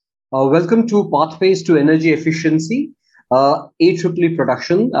Welcome to Pathways to Energy Efficiency, AEEE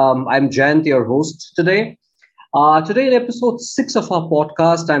production. I'm Jayant, your host today. Today, in episode 6 of our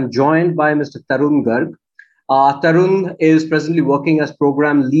podcast, I'm joined by Mr. Tarun Garg. Tarun is presently working as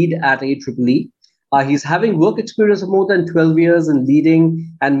program lead at AEEE. He's having work experience of more than 12 years in leading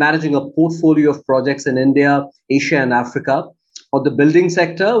and managing a portfolio of projects in India, Asia, and Africa for the building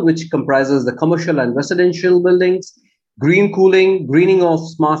sector, which comprises the commercial and residential buildings, green cooling, greening of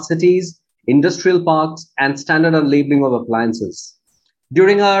smart cities, industrial parks, and standard and labeling of appliances.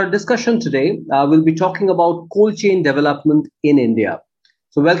 During our discussion today, we'll be talking about cold chain development in India.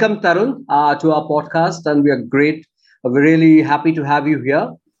 So, welcome, Tarun, to our podcast, and we are great. We're really happy to have you here.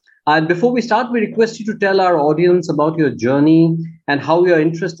 And before we start, we request you to tell our audience about your journey and how your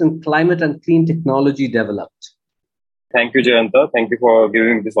interest in climate and clean technology developed. Thank you, Jayanta. Thank you for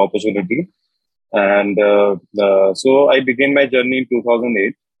giving me this opportunity. And so I began my journey in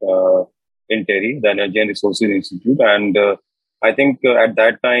 2008 in TERI, the Energy and Resources Institute. And I think at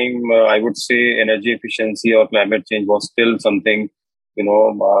that time, I would say energy efficiency or climate change was still something,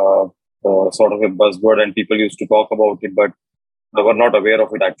 sort of a buzzword, and people used to talk about it, but they were not aware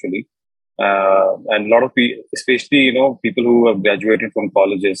of it actually. And a lot of people, especially, people who have graduated from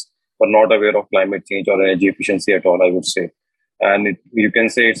colleges, were not aware of climate change or energy efficiency at all, I would say. And you can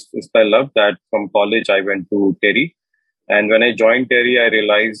say it's by luck that from college I went to TERI. And when I joined TERI, I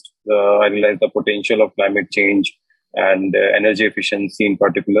realized the potential of climate change and energy efficiency in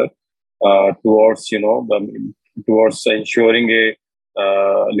particular towards ensuring a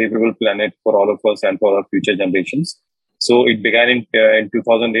livable planet for all of us and for our future generations. So it began in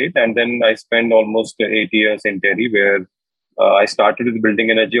 2008, and then I spent almost 8 years in TERI, where I started with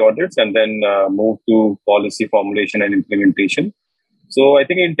building energy audits and then moved to policy formulation and implementation. So I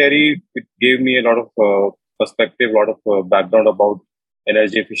think in TERI, it gave me a lot of perspective, a lot of background about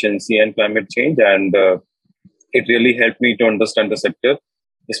energy efficiency and climate change. And it really helped me to understand the sector,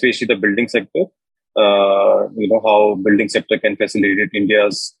 especially the building sector, how building sector can facilitate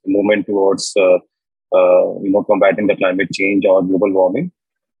India's movement towards, combating the climate change or global warming.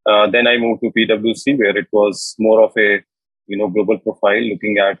 Then I moved to PwC, where it was more of a global profile,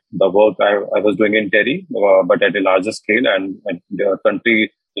 looking at the work I was doing in TERI, but at a larger scale and at the country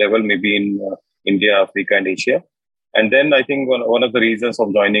level, maybe in India, Africa, and Asia. And then I think one of the reasons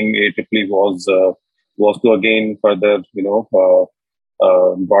of joining AEEE was to again further,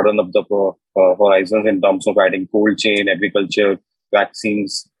 broaden up the horizons in terms of adding cold chain, agriculture,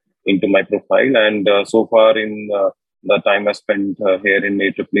 vaccines into my profile. And so far in the time I spent here in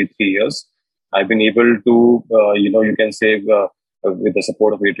AEEE 3 years, I've been able to, you can say with the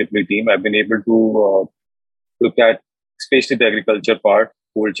support of AEEE team, I've been able to look at especially the agriculture part,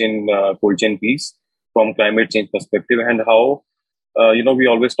 cold chain piece from climate change perspective, and how, we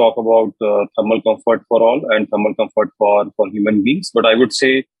always talk about thermal comfort for all and thermal comfort for human beings. But I would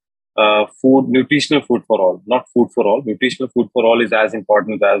say nutritional food for all, not food for all. Nutritional food for all is as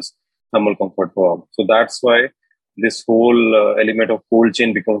important as thermal comfort for all. So that's why this whole element of cold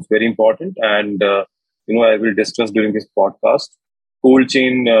chain becomes very important. And, I will discuss during this podcast. Cold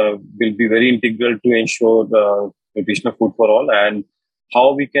chain will be very integral to ensure nutritional food for all, and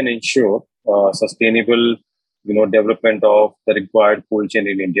how we can ensure sustainable, development of the required cold chain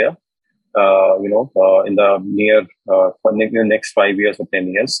in India, in the next 5 years or 10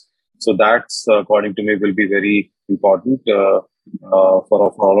 years. So that's, according to me, will be very important for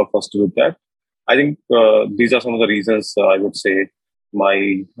all of us to look at. I think these are some of the reasons I would say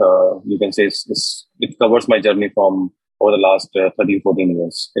you can say it covers my journey from over the last 13, 14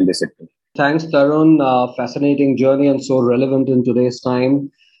 years in this sector. Thanks, Tarun. Fascinating journey and so relevant in today's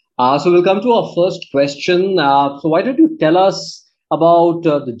time. So we'll come to our first question. So why don't you tell us about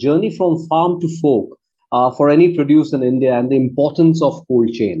the journey from farm to fork for any produce in India and the importance of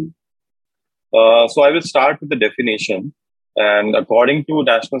cold chain? So I will start with the definition. And according to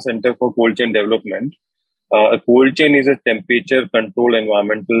National Center for Cold Chain Development, a cold chain is a temperature-controlled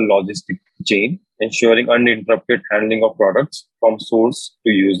environmental logistic chain ensuring uninterrupted handling of products from source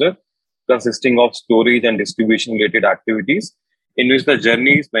to user, consisting of storage and distribution-related activities in which the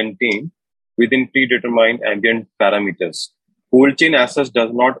journey is maintained within predetermined ambient parameters. Cold chain as such does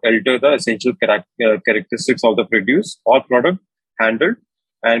not alter the essential characteristics of the produce or product handled,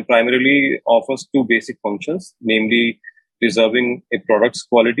 and primarily offers two basic functions, namely preserving a product's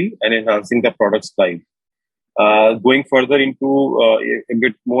quality and enhancing the product's life. Going further into a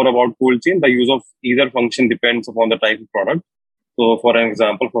bit more about cold chain, the use of either function depends upon the type of product. So, for an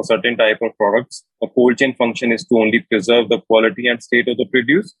example, for certain type of products, a cold chain function is to only preserve the quality and state of the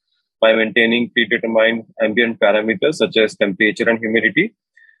produce by maintaining predetermined ambient parameters such as temperature and humidity.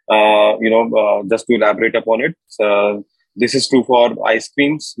 Just to elaborate upon it, this is true for ice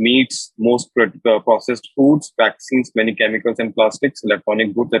creams, meats, most processed foods, vaccines, many chemicals and plastics,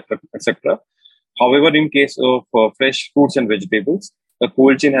 electronic goods, etc. However, in case of fresh fruits and vegetables, the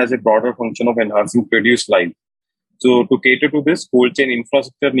cold chain has a broader function of enhancing produce life. So, to cater to this, cold chain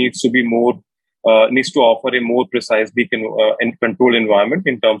infrastructure needs to offer a more precisely and controlled environment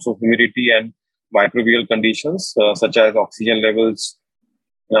in terms of humidity and microbial conditions, such as oxygen levels,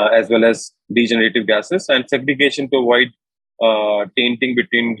 as well as degenerative gases, and segregation to avoid tainting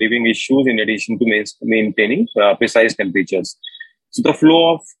between living issues, in addition to maintaining precise temperatures. So the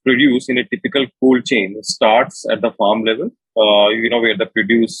flow of produce in a typical cold chain starts at the farm level, where the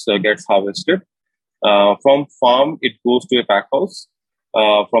produce gets harvested. From farm, it goes to a pack house.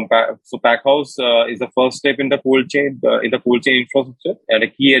 So pack house is the first step in the cold chain infrastructure, and a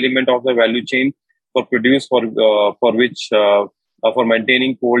key element of the value chain for produce for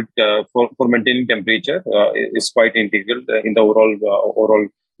maintaining for maintaining temperature is quite integral in the overall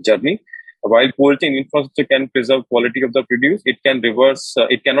journey. While cold chain infrastructure can preserve quality of the produce, it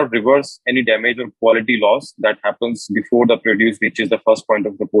cannot reverse any damage or quality loss that happens before the produce reaches the first point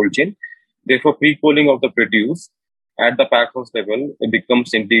of the cold chain. Therefore, pre-cooling of the produce at the pack house level, it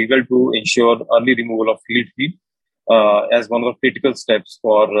becomes integral to ensure early removal of field heat as one of the critical steps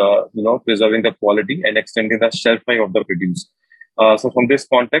for preserving the quality and extending the shelf life of the produce. So from this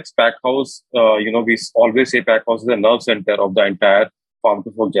context, pack house, we always say pack house is the nerve center of the entire farm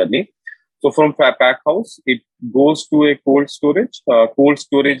to fork journey. So from pack house, it goes to a cold storage. Cold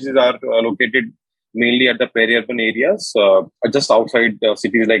storages are located mainly at the peri-urban areas, just outside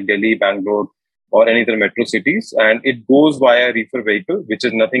cities like Delhi, Bangalore, or any other metro cities. And it goes via reefer vehicle, which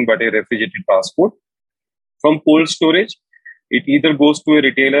is nothing but a refrigerated transport. From cold storage, it either goes to a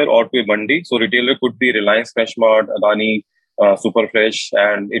retailer or to a mandi. So retailer could be Reliance Fresh Mart, Adani, Superfresh,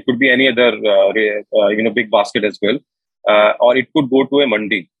 and it could be any other big basket as well. Or it could go to a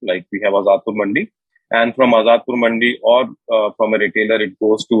mandi, like we have Azadpur Mandi. And from Azadpur Mandi or from a retailer, it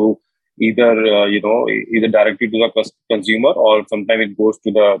goes to either directly to the consumer, or sometimes it goes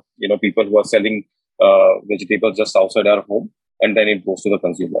to the people who are selling vegetables just outside our home, and then it goes to the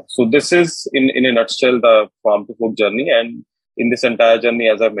consumer. So this is in a nutshell the farm to fork journey. And in this entire journey,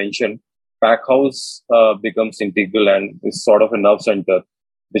 as I mentioned, pack house becomes integral and is sort of a nerve center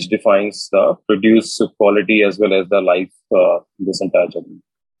which defines the produce quality as well as the life in this entire journey.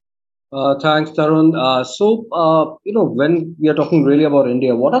 Thanks, Tarun. When we are talking really about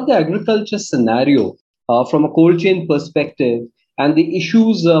India, what are the agriculture scenario from a cold chain perspective and the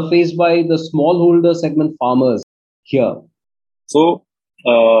issues faced by the smallholder segment farmers here? So,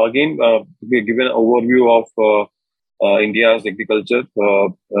 again, we give an overview of India's agriculture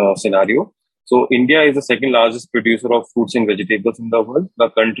scenario. So, India is the second largest producer of fruits and vegetables in the world. The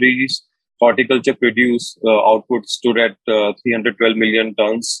country's horticulture produce output stood at 312 million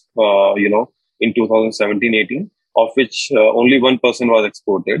tons, in 2017-18, of which only 1% was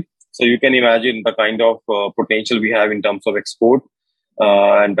exported. So you can imagine the kind of potential we have in terms of export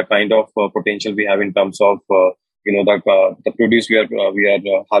and the kind of potential we have in terms of the produce we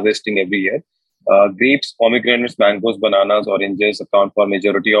are harvesting every year. Grapes, pomegranates, mangoes, bananas, oranges account for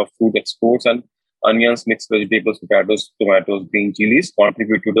majority of food exports, and onions, mixed vegetables, potatoes, tomatoes, green chilies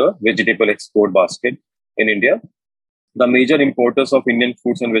contribute to the vegetable export basket in India. The major importers of Indian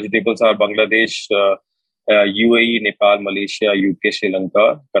fruits and vegetables are Bangladesh, UAE, Nepal, Malaysia, UK, Sri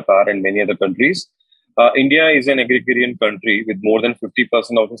Lanka, Qatar, and many other countries. India is an agrarian country with more than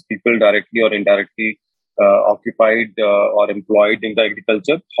 50% of its people directly or indirectly occupied or employed in the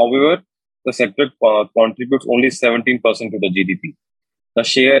agriculture. However, the sector contributes only 17% to the GDP. The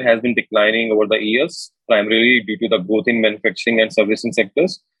share has been declining over the years, primarily due to the growth in manufacturing and servicing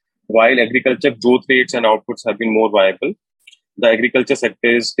sectors. While agriculture growth rates and outputs have been more viable, the agriculture sector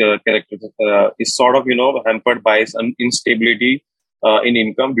is sort of hampered by some instability in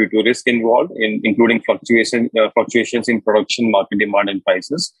income due to risk involved, including fluctuations in production, market demand, and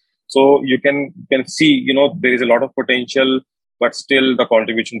prices. So you can see there is a lot of potential, but still the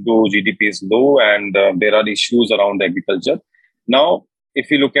contribution to GDP is low, and there are issues around agriculture. Now, if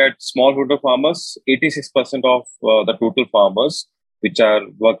you look at smallholder farmers, 86% of the total farmers which are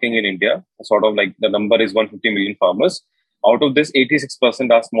working in India, sort of like the number is 150 million farmers. Out of this,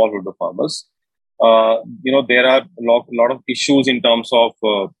 86% are smallholder farmers. There are a lot of issues in terms of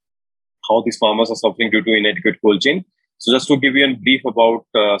how these farmers are suffering due to inadequate cold chain. So just to give you a brief about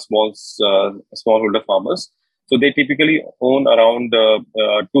smallholder farmers. So they typically own around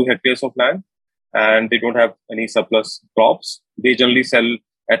 2 hectares of land, and they don't have any surplus crops. They generally sell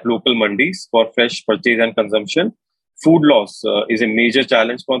at local mandis for fresh purchase and consumption. food loss is a major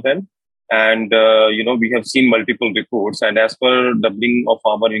challenge for them. And, we have seen multiple reports. And as per Doubling of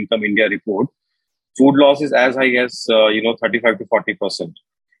Farmer Income India report, food loss is as high as, 35 to 40%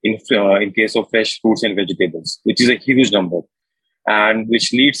 in case of fresh fruits and vegetables, which is a huge number, and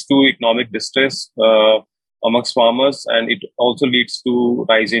which leads to economic distress amongst farmers. And it also leads to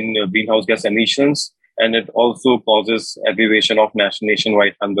rise in greenhouse gas emissions. And it also causes aggravation of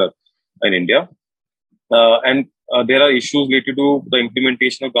nationwide hunger in India. And there are issues related to the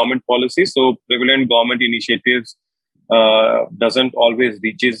implementation of government policies. So prevalent government initiatives doesn't always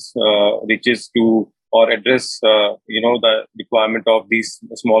reaches to or address the requirement of these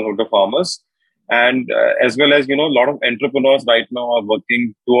smallholder farmers. And as well as, a lot of entrepreneurs right now are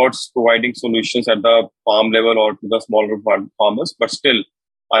working towards providing solutions at the farm level or to the smallholder farmers. But still,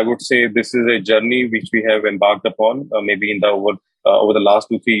 I would say this is a journey which we have embarked upon, maybe in the over the last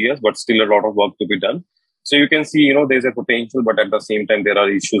 2-3 years, but still a lot of work to be done. So you can see, there's a potential, but at the same time, there are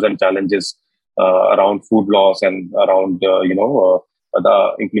issues and challenges around food loss and around,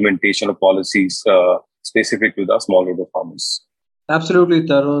 the implementation of policies specific to the smallholder farmers. Absolutely,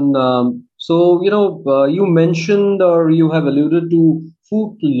 Tarun. You mentioned or you have alluded to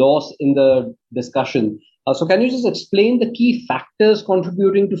food loss in the discussion. So can you just explain the key factors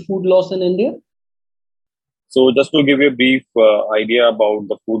contributing to food loss in India? So just to give you a brief idea about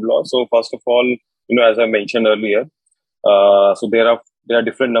the food loss. So first of all, as I mentioned earlier, so there are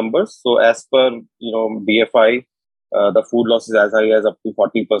different numbers. So as per BFI, the food loss is as high as up to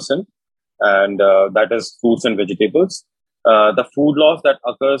 40%, and that is fruits and vegetables. The food loss that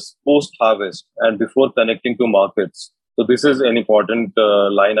occurs post harvest and before connecting to markets. So this is an important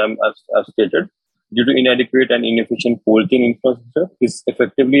line I've stated. Due to inadequate and inefficient cold chain infrastructure, is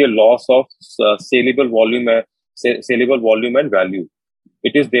effectively a loss of saleable volume and value.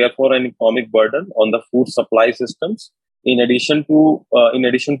 It is therefore an economic burden on the food supply systems. In addition to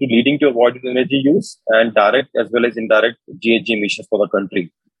leading to avoided energy use and direct as well as indirect GHG emissions for the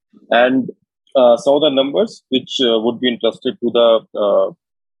country. And some of the numbers which would be interested to the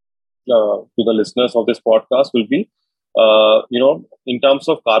listeners of this podcast will be, in terms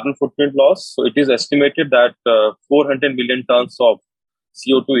of carbon footprint loss. So it is estimated that 400 million tons of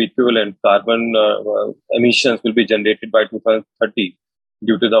CO2 equivalent carbon emissions will be generated by 2030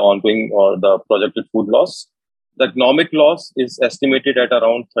 due to the ongoing or the projected food loss. The economic loss is estimated at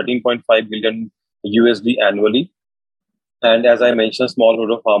around 13.5 billion USD annually. And as I mentioned,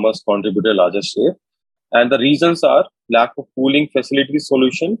 smallholder farmers contribute a larger share. And the reasons are lack of cooling facility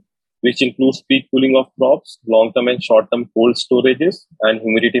solution, which includes peak cooling of crops, long-term and short-term cold storages, and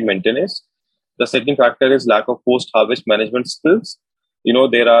humidity maintenance. The second factor is lack of post-harvest management skills.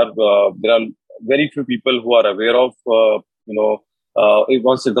 There are very few people who are aware of,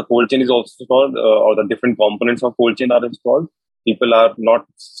 once the cold chain is also installed or the different components of cold chain are installed, people are not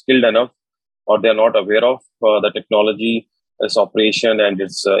skilled enough or they are not aware of the technology, its operation and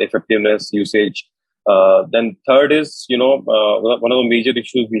its effectiveness, usage. Then third is, one of the major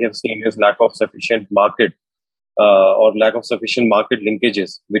issues we have seen is lack of sufficient market or lack of sufficient market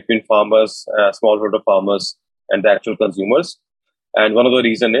linkages between farmers, smallholder farmers and the actual consumers. And one of the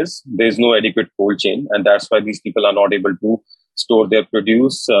reason is there is no adequate cold chain. And that's why these people are not able to store their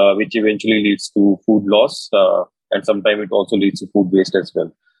produce, which eventually leads to food loss. And sometimes it also leads to food waste as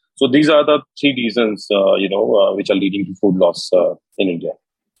well. So these are the three reasons, which are leading to food loss in India.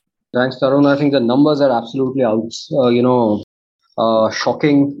 Thanks, Tarun. I think the numbers are absolutely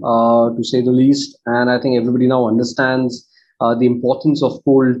shocking to say the least. And I think everybody now understands the importance of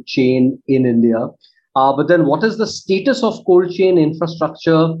cold chain in India. But then what is the status of cold chain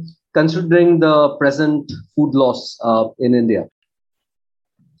infrastructure considering the present food loss in India?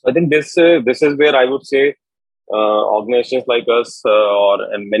 I think this is where I would say organizations like us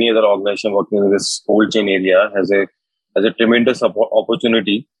and many other organizations working in this cold chain area has a tremendous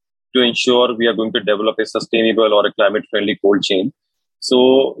opportunity to ensure we are going to develop a sustainable or a climate-friendly cold chain.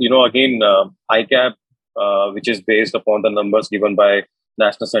 So, again, ICAP, which is based upon the numbers given by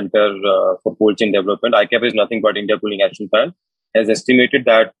National Center for Cold Chain Development, ICAP is nothing but India Cooling Action Plan, has estimated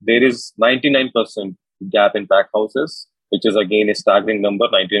that there is 99% gap in pack houses, which is again a staggering number.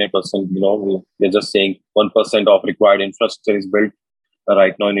 99%, we're just saying 1% of required infrastructure is built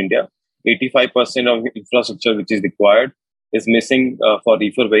right now in India. 85% of infrastructure which is required is missing for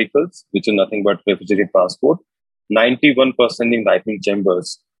reefer vehicles, which is nothing but refrigerated transport. 91% in ripening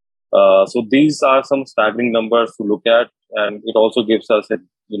chambers. So these are some staggering numbers to look at, and it also gives us a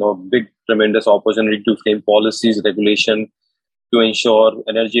big, tremendous opportunity to frame policies, regulation to ensure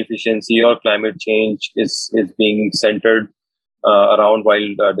energy efficiency or climate change is being centered around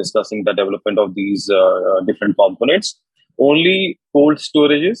while discussing the development of these different components. Only cold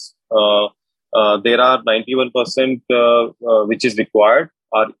storages, there are 91% which is required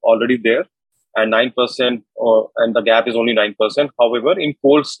are already there, and 9%, and the gap is only 9%. However, in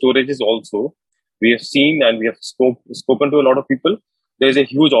cold storages also, we have seen and we have spoken to a lot of people, there is a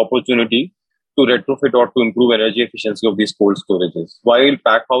huge opportunity to retrofit or to improve energy efficiency of these cold storages. While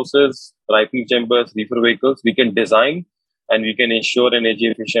pack houses, ripening chambers, reefer vehicles, we can design and we can ensure energy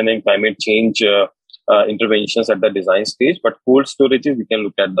efficient and climate change interventions at the design stage. But cold storages, we can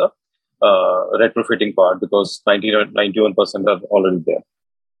look at the retrofitting part because 91% are already there.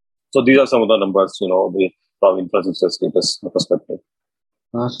 So these are some of the numbers, from infrastructure status perspective.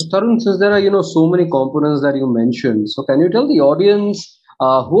 So Tarun, since there are so many components that you mentioned, so can you tell the audience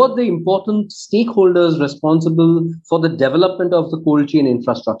who are the important stakeholders responsible for the development of the cold chain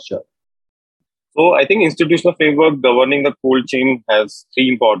infrastructure? So I think institutional framework governing the cold chain has three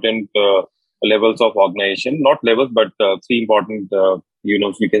important levels of organization, not levels, but three important,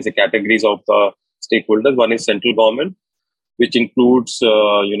 you can say categories of the stakeholders. One is central government, which includes,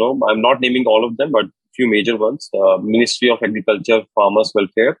 I'm not naming all of them, but few major ones: Ministry of Agriculture, Farmers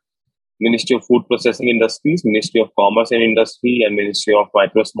Welfare, Ministry of Food Processing Industries, Ministry of Commerce and Industry, and Ministry of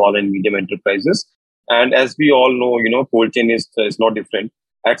Micro, Small and Medium Enterprises. And as we all know, cold chain is not different.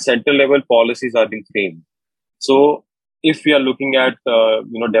 At central level, policies are being framed. So if we are looking at,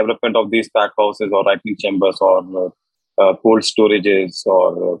 development of these pack houses or ripening chambers or cold storages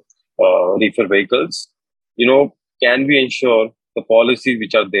or reefer vehicles, can we ensure the policies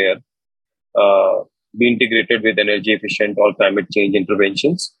which are there be integrated with energy efficient or climate change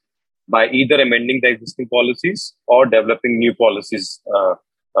interventions by either amending the existing policies or developing new policies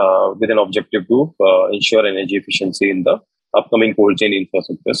with an objective to ensure energy efficiency in the upcoming cold chain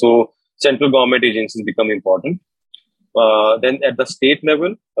infrastructure. So central government agencies become important. Then at the state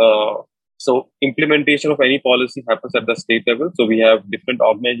level, so implementation of any policy happens at the state level. So we have different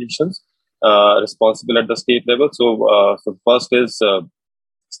organizations responsible at the state level. So first is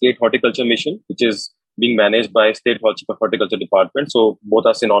State Horticulture Mission, which is being managed by State Horticulture Department. So both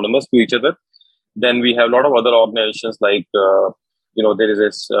are synonymous to each other. Then we have a lot of other organizations like, there is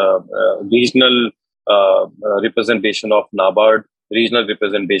this regional representation of NABARD, regional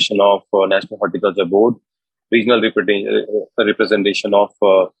representation of National Horticulture Board, regional representation of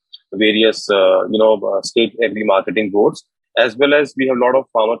various, state agri marketing boards, as well as we have a lot of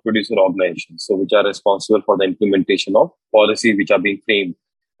farmer producer organizations, so which are responsible for the implementation of policies which are being framed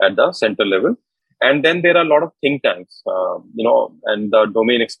at the central level. And then there are a lot of think tanks, and the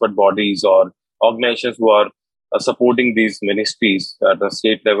domain expert bodies or organizations who are supporting these ministries at the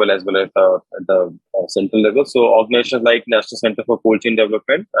state level as well as at the central level. So organizations like National Center for Cold Chain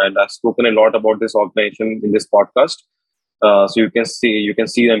Development, and I've spoken a lot about this organization in this podcast. So you can see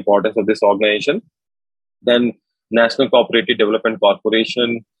the importance of this organization. Then National Cooperative Development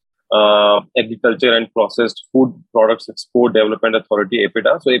Corporation, Agriculture and Processed Food Products Export Development Authority,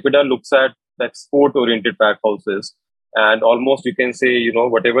 APIDA. So APIDA looks at the export-oriented pack houses, and almost you can say,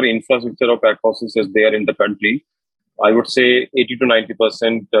 whatever infrastructure of pack houses is there in the country, I would say 80 to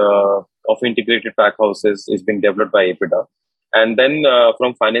 90% of integrated pack houses is being developed by APIDA. And then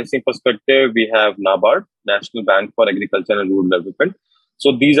from financing perspective, we have NABARD, National Bank for Agriculture and Rural Development.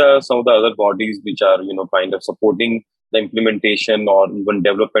 So these are some of the other bodies which are, kind of supporting the implementation or even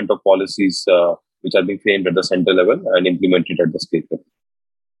development of policies which are being framed at the central level and implemented at the state level.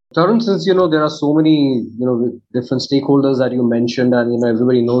 Tarun, since there are so many different stakeholders that you mentioned, and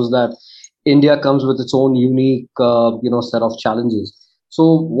everybody knows that India comes with its own unique set of challenges.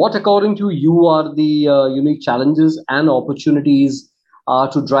 So, what according to you are the unique challenges and opportunities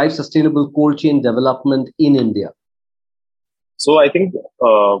to drive sustainable cold chain development in India? So I think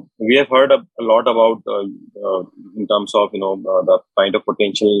we have heard a lot about in terms of the kind of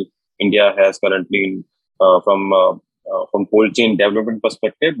potential India has currently from cold chain development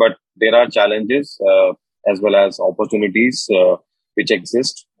perspective, but there are challenges as well as opportunities which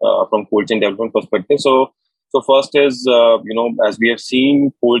exist from cold chain development perspective. So first is as we have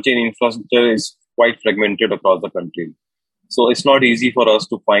seen, cold chain infrastructure is quite fragmented across the country. So it's not easy for us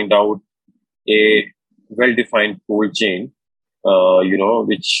to find out a well-defined cold chain,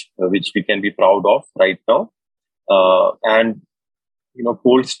 which we can be proud of right now. And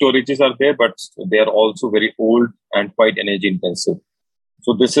cold storages are there, but they are also very old and quite energy intensive.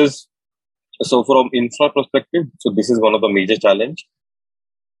 So from infra perspective, so this is one of the major challenge.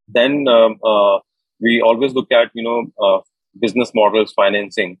 Then we always look at business models,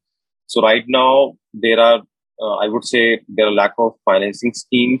 financing. So right now there are I would say there are lack of financing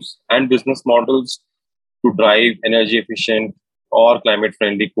schemes and business models to drive energy efficient or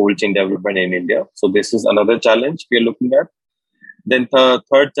climate-friendly cold chain development in India. So this is another challenge we are looking at. Then the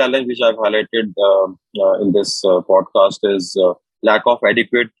third challenge, which I've highlighted in this podcast, is lack of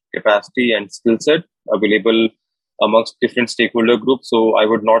adequate capacity and skill set available amongst different stakeholder groups. So I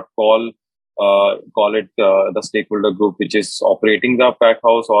would not call it the stakeholder group which is operating the pack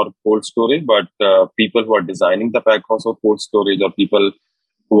house or cold storage, but people who are designing the pack house or cold storage, or people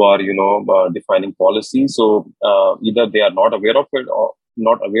who are defining policies. So either they are not aware of it, or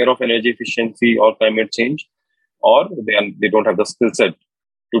not aware of energy efficiency or climate change, or they don't have the skill set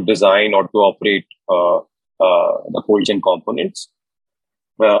to design or to operate the cold chain components.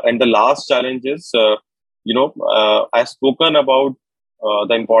 And the last challenge is, I've spoken about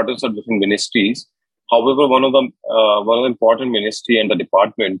the importance of different ministries. However, one of the important ministry and the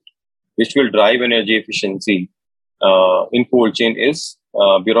department which will drive energy efficiency in cold chain is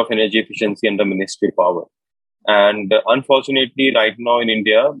Bureau of Energy Efficiency and the Ministry of Power. And unfortunately, right now in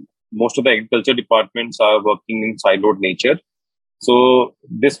India, most of the agriculture departments are working in siloed nature. So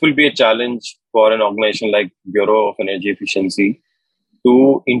this will be a challenge for an organization like Bureau of Energy Efficiency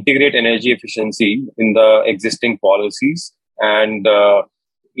to integrate energy efficiency in the existing policies. And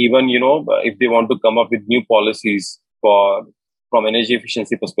even, if they want to come up with new policies from energy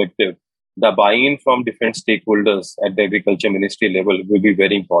efficiency perspective, the buy-in from different stakeholders at the agriculture ministry level will be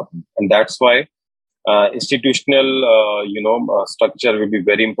very important. And that's why institutional, structure will be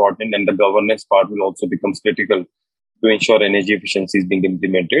very important, and the governance part will also become critical to ensure energy efficiency is being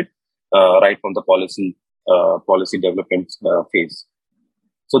implemented right from the policy development phase.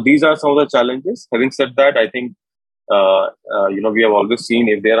 So these are some of the challenges. Having said that, I think we have always seen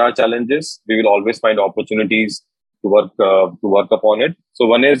if there are challenges, we will always find opportunities to work upon it. So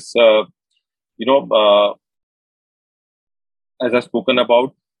one is, as I've spoken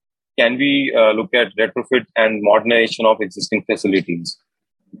about, can we look at retrofit and modernization of existing facilities,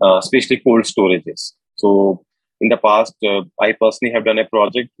 especially cold storages? So in the past, I personally have done a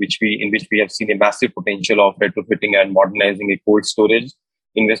project in which we have seen a massive potential of retrofitting and modernizing a cold storage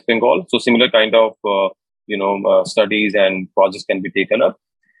in West Bengal. So similar kind of studies and projects can be taken up,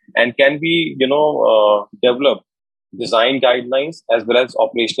 and can we develop design guidelines as well as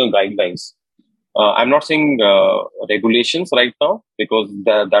operational guidelines. I'm not saying regulations right now, because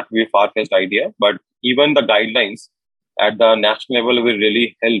that will be a far-fetched idea, but even the guidelines at the national level will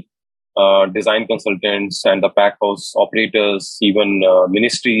really help design consultants and the pack house operators, even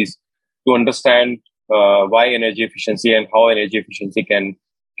ministries, to understand why energy efficiency and how energy efficiency can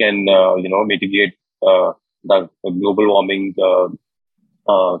mitigate the global warming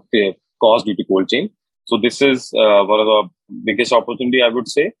caused due to cold chain. So this is one of the biggest opportunity, I would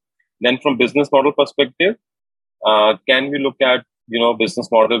say. Then from business model perspective, can we look at business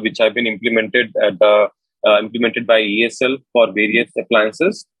model which have been implemented implemented by ESL for various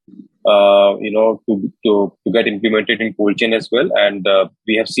appliances, to get implemented in cold chain as well. And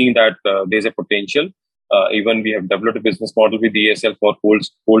we have seen that there's a potential. Even we have developed a business model with ESL for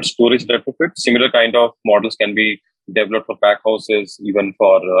cold storage retrofit. Similar kind of models can be developed for pack houses, even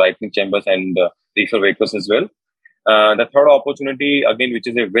for ripening chambers and reefer vehicles as well. The third opportunity, again, which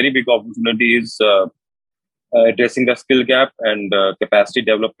is a very big opportunity, is addressing the skill gap and capacity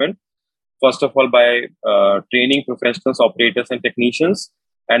development. First of all, by training professionals, operators, and technicians,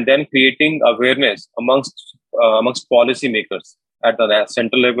 and then creating awareness amongst policymakers at the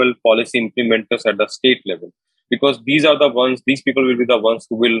central level, policy implementers at the state level, because these people will be the ones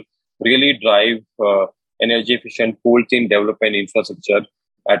who will really drive energy efficient cold chain development infrastructure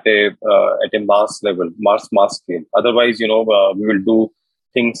at a mass level, mass scale. Otherwise, we will do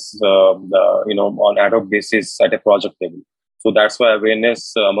things on ad hoc basis at a project level. So that's why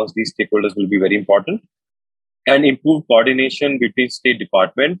awareness amongst these stakeholders will be very important, and improve coordination between state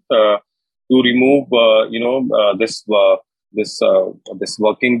department to remove this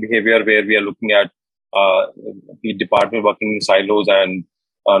working behavior where we are looking at the department working in silos and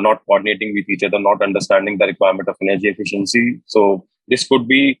not coordinating with each other, not understanding the requirement of energy efficiency. So this could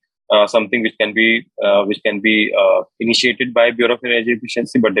be something which can be initiated by Bureau of Energy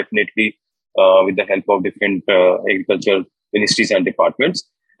Efficiency, but definitely with the help of different agricultural ministries and departments.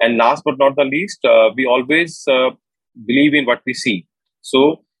 And last but not the least, we always believe in what we see.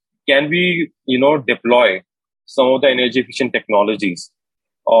 So can we deploy some of the energy efficient technologies,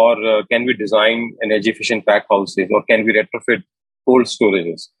 or can we design energy efficient pack houses, or can we retrofit cold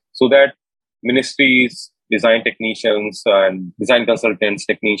storages, so that ministries, design technicians, and design consultants,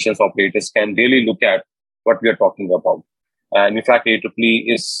 technicians, operators can really look at what we are talking about. And in fact, AEEE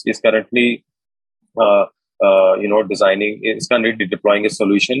is currently is currently deploying a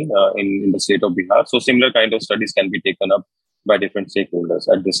solution in the state of Bihar. So similar kind of studies can be taken up by different stakeholders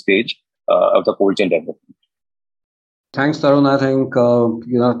at this stage of the cold chain development. Thanks, Tarun. I think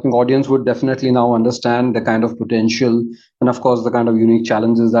audience would definitely now understand the kind of potential and, of course, the kind of unique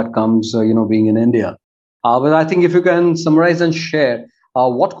challenges that comes, being in India. But I think if you can summarize and share,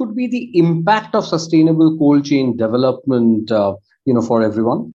 what could be the impact of sustainable cold chain development, for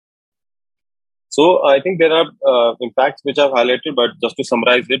everyone? So I think there are impacts which I've highlighted, but just to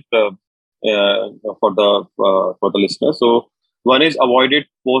summarize it for the listener. So one is avoided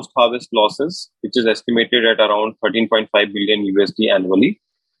post-harvest losses, which is estimated at around 13.5 billion USD annually.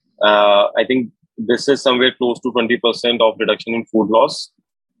 I think this is somewhere close to 20% of reduction in food loss.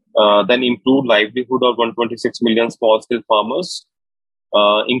 Then improved livelihood of 126 million small-scale farmers,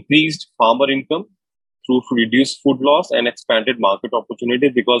 increased farmer income through reduced food loss and expanded market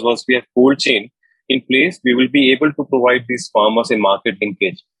opportunities, because once we have cold chain in place, we will be able to provide these farmers a market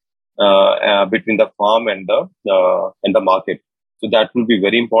linkage between the farm and the market. So that will be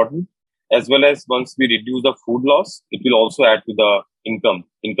very important. As well as once we reduce the food loss, it will also add to the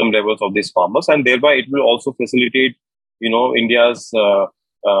income levels of these farmers, and thereby it will also facilitate, India's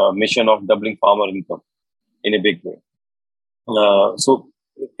mission of doubling farmer income in a big way. So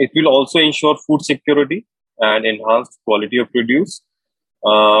it will also ensure food security and enhanced quality of produce.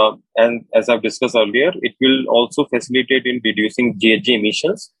 And as I've discussed earlier, it will also facilitate in reducing GHG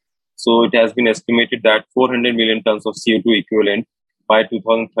emissions. So it has been estimated that 400 million tons of CO2 equivalent by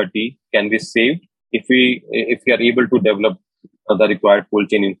 2030 can be saved if we are able to develop the required cold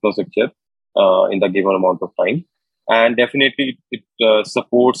chain infrastructure in the given amount of time. And definitely it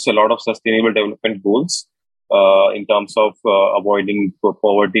supports a lot of sustainable development goals in terms of avoiding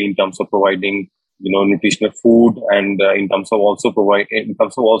poverty, in terms of providing nutritional food, and in terms of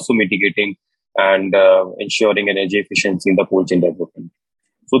also mitigating and ensuring energy efficiency in the cold chain development.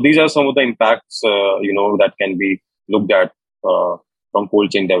 So these are some of the impacts that can be looked at from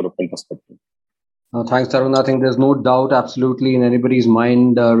cold chain development perspective. Thanks, Tarun. I think there's no doubt absolutely in anybody's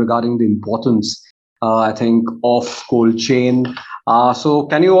mind regarding the importance, of cold chain. So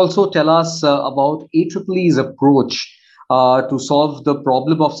can you also tell us about AEE's approach to solve the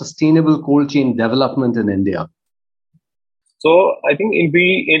problem of sustainable cold chain development in India? So I think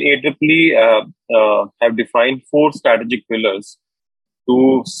we in AEE have defined 4 strategic pillars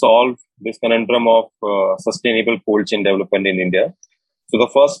to solve this conundrum of sustainable cold chain development in India. So the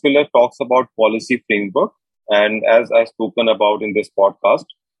first pillar talks about policy framework. And as I've spoken about in this podcast,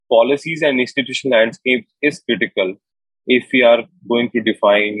 policies and institutional landscape is critical if we are going to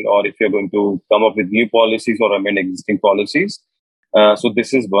define or if we are going to come up with new policies or amend existing policies. So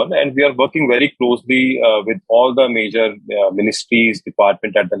this is one. And we are working very closely with all the major ministries,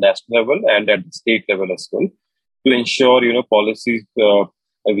 department at the national level and at the state level as well, to ensure, policies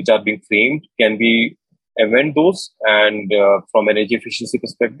which are being framed can be amend those and from energy efficiency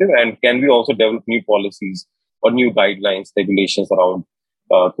perspective, and can we also develop new policies or new guidelines, regulations around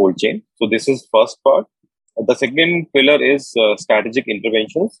cold chain. So this is first part. The second pillar is strategic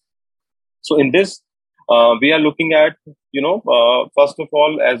interventions. So in this, we are looking at, first of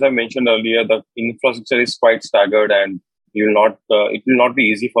all, as I mentioned earlier, the infrastructure is quite staggered, and it will not be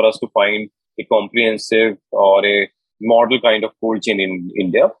easy for us to find a comprehensive or a model kind of cold chain in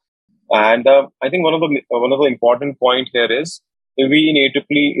India. And I think one of the important point here is we in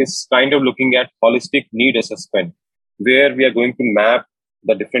AEE is kind of looking at holistic need assessment, where we are going to map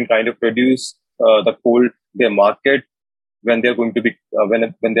the different kind of produce, their market, when they're going to be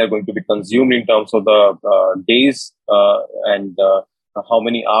when they're going to be consumed in terms of the days and how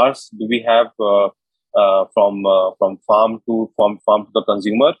many hours do we have from farm to the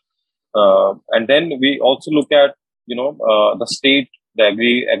consumer, and then we also look at the state,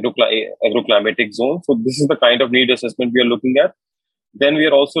 the agroclimatic zone. So this is the kind of need assessment we are looking at. Then we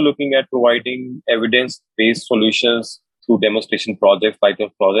are also looking at providing evidence-based solutions through demonstration projects,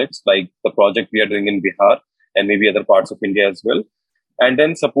 pilot projects like the project we are doing in Bihar and maybe other parts of India as well. And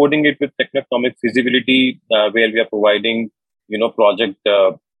then supporting it with techno-economic feasibility, where we are providing, project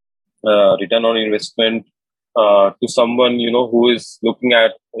return on investment to someone, who is looking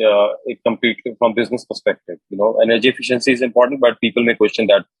at it completely from business perspective. Energy efficiency is important, but people may question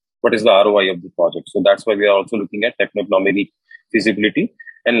that what is the ROI of the project. So that's why we are also looking at techno-economic feasibility.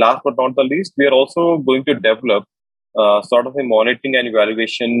 And last but not the least, we are also going to develop sort of a monitoring and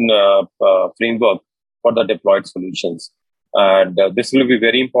evaluation framework for the deployed solutions. And this will be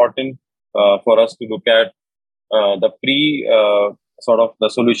very important for us to look at the sort of the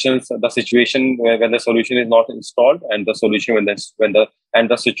solutions, the situation when the solution is not installed, and the solution when the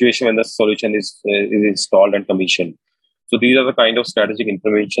situation when the solution is installed and commissioned. So these are the kind of strategic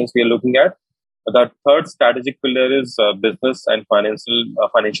interventions we are looking at. The third strategic pillar is business and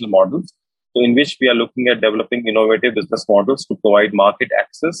financial models. So, in which we are looking at developing innovative business models to provide market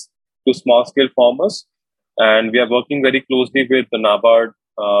access to small scale farmers, and we are working very closely with the NABARD,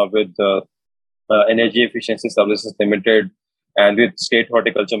 with Energy Efficiency Services Limited, and with State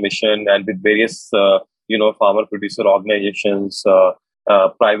Horticulture Mission, and with various farmer producer organizations,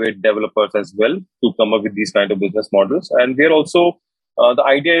 private developers as well, to come up with these kind of business models. And we are also the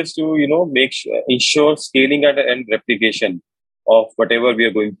idea is to ensure scaling and replication of whatever we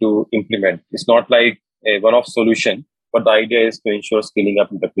are going to implement. It's not like a one-off solution, but the idea is to ensure scaling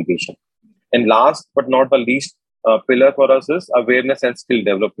up and replication. And last but not the least pillar for us is awareness and skill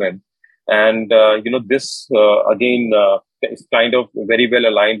development. And this again is kind of very well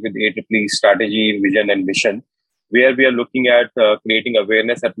aligned with AEEE strategy, vision, and mission, where we are looking at creating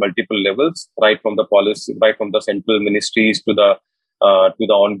awareness at multiple levels, right from the policy, right from the central ministries to the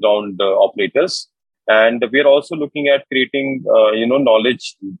on-ground operators. And we are also looking at creating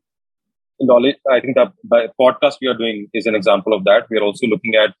knowledge. I think the podcast we are doing is an example of that. We are also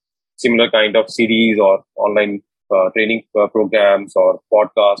looking at similar kind of series or online training programs or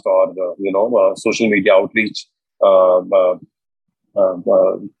podcast or social media outreach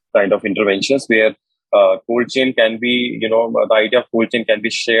kind of interventions, where cold chain can be, the idea of cold chain can be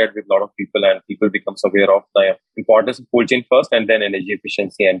shared with a lot of people, and people becomes aware of the importance of cold chain first, and then energy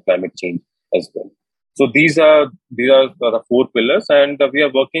efficiency and climate change as well. So these are the four pillars, and we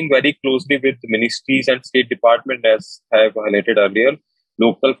are working very closely with ministries and state department, as I have highlighted earlier,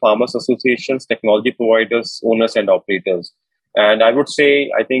 local farmers associations, technology providers, owners, and operators. And I would say,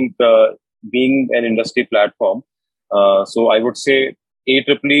 I think being an industry platform, so I would say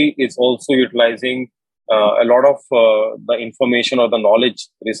AEEE is also utilizing a lot of the information or the knowledge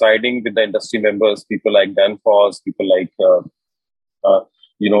residing with the industry members, people like Danfoss, people like,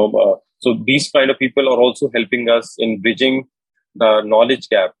 so these kind of people are also helping us in bridging the knowledge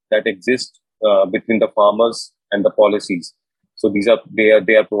gap that exists between the farmers and the policies. So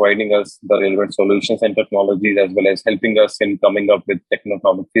they are providing us the relevant solutions and technologies, as well as helping us in coming up with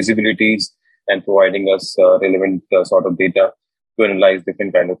techno-economic feasibilities and providing us relevant sort of data to analyze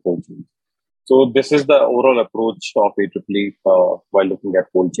different kind of cold chains. So this is the overall approach of AEEE while looking at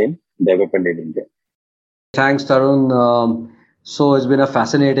cold chain development in India. Thanks, Tarun. So it's been a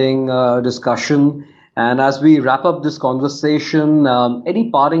fascinating discussion. And as we wrap up this conversation,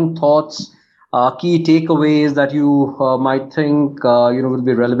 any parting thoughts, key takeaways that you might think will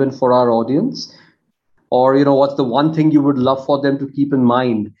be relevant for our audience? Or what's the one thing you would love for them to keep in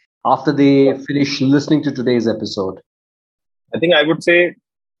mind after they finish listening to today's episode? I think I would say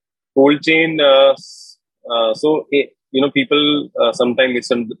cold chain. People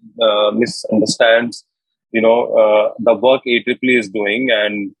sometimes misunderstands the work AEEE is doing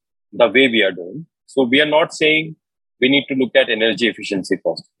and the way we are doing. So we are not saying we need to look at energy efficiency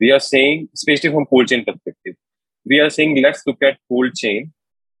first. We are saying, especially from cold chain perspective, we are saying let's look at cold chain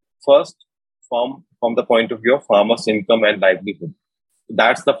first from the point of view of farmers' income and livelihood.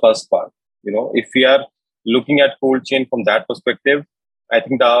 That's the first part. If we are looking at cold chain from that perspective, I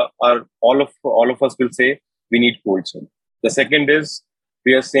think all of us will say we need cold chain. The second is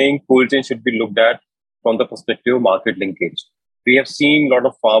we are saying cold chain should be looked at from the perspective of market linkage. We have seen a lot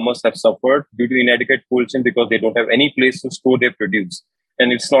of farmers have suffered due to inadequate cold chain because they don't have any place to store their produce.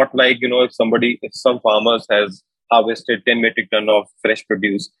 And it's not like, if some farmers has harvested 10 metric ton of fresh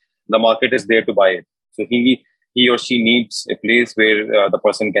produce, the market is there to buy it. So he or she needs a place where the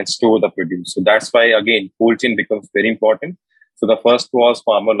person can store the produce. So that's why, again, cold chain becomes very important. So the first was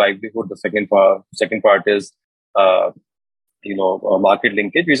farmer livelihood. The second part is, market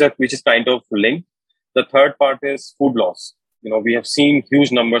linkage, which is kind of linked. The third part is food loss. We have seen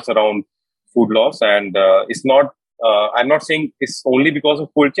huge numbers around food loss, and it's not. I'm not saying it's only because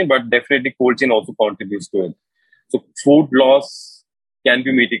of cold chain, but definitely cold chain also contributes to it. So food loss can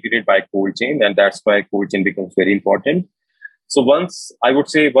be mitigated by cold chain, and that's why cold chain becomes very important. So once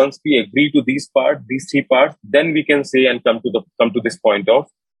we agree to these three parts, then we can say and come to this point of,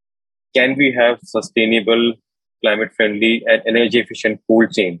 can we have sustainable, climate friendly, and energy efficient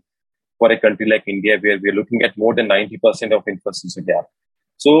cold chain for a country like India, where we are looking at more than 90% of infrastructure gap.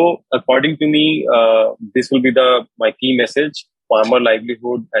 So according to me, this will be my key message: farmer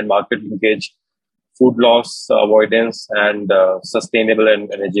livelihood and market linkage, food loss avoidance, and sustainable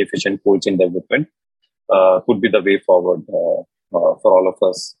and energy efficient cold chain development could be the way forward for all of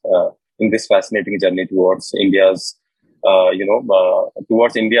us in this fascinating journey towards India's, I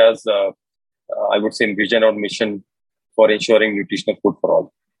would say, vision or mission for ensuring nutritional food for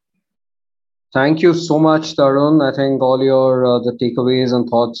all. Thank you so much, Tarun. I think all your the takeaways and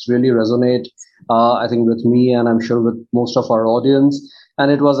thoughts really resonate I think with me, and I'm sure with most of our audience.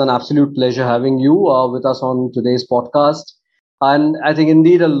 And it was an absolute pleasure having you with us on today's podcast. And I think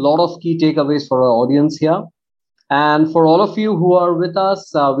indeed a lot of key takeaways for our audience here. And for all of you who are with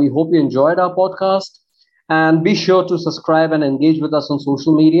us, we hope you enjoyed our podcast. And be sure to subscribe and engage with us on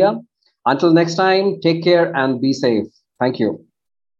social media. Until next time, take care and be safe. Thank you.